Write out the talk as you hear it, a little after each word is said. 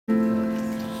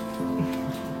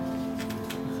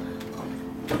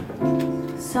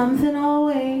Something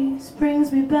always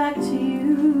brings me back to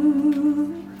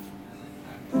you.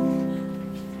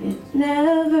 It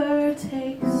never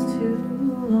takes too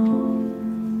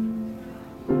long.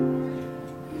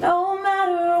 No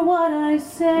matter what I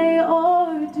say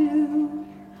or do,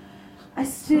 I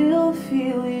still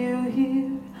feel you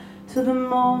here till the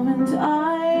moment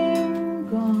I'm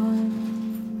gone.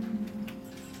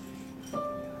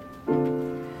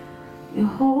 You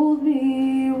hold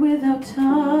me without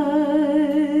touch.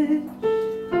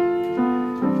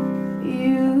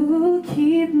 You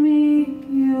keep me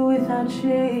without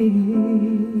chains.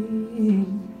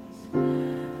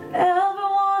 Never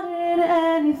wanted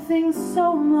anything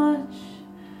so much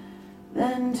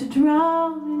than to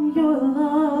drown in your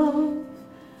love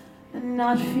and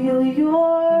not feel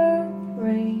your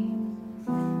rain.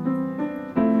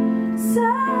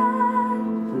 Set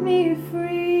me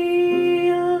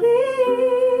free,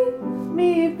 leave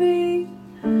me be.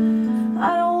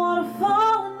 I don't want to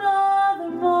fall another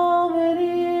moment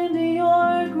into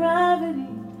your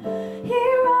gravity.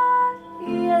 Here I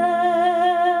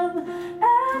am,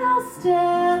 and I'll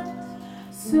stand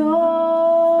so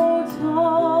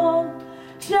tall,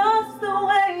 just the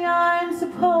way I'm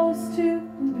supposed to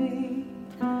be.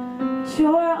 But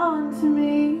you're onto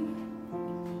me,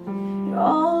 you're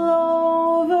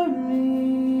all over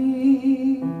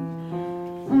me.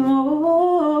 Oh,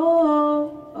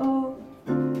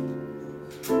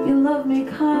 you love me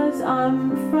 'cause I'm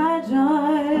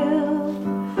fragile,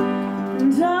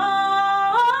 and I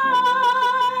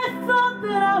thought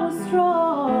that I was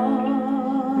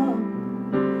strong.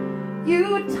 You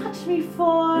touch me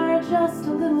for just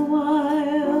a little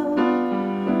while,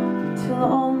 till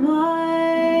all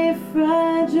my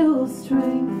fragile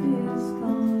strength is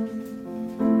gone.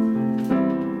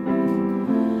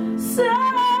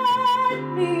 Set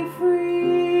me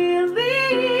free,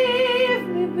 leave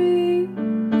me be.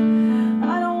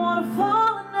 I don't want to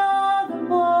fall another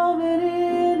moment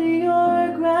into your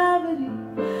gravity.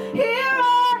 Here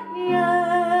I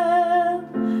am,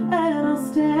 and I'll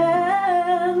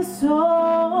stand so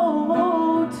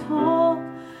tall,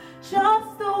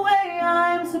 just the way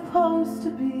I'm supposed to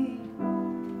be.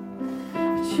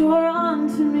 But you're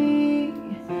onto me,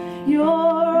 you're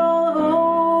all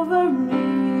over me.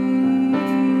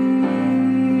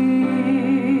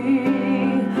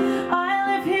 I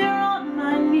live here on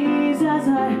my knees as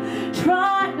I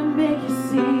try to make you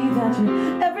see that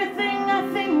you're everything I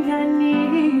think I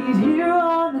need here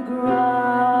on the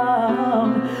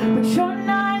ground. But you're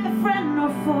neither friend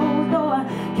nor foe, though I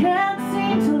can't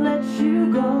seem to let you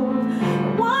go.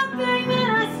 One thing that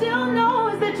I still know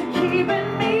is that you're keeping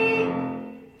me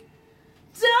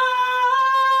down.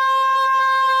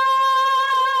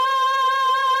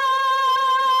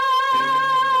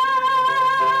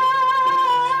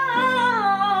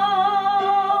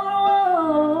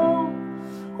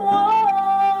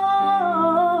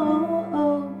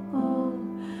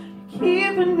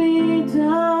 Keeping me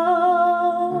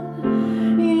down,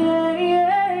 yeah,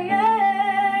 yeah,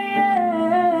 yeah,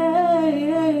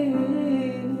 yeah.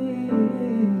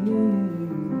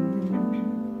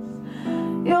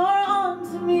 You're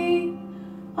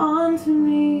onto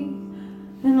me,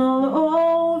 and all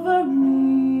over me.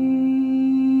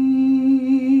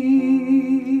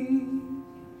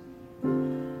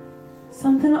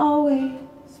 Something always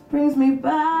brings me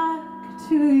back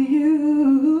to you.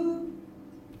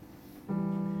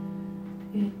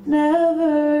 It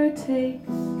never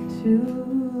takes too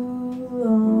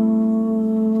long.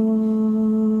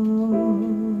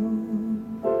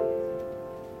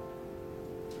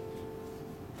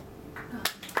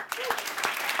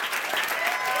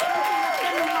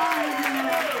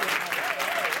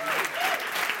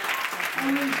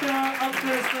 ALYSHA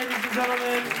UMPHRESS, ladies and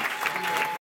gentlemen.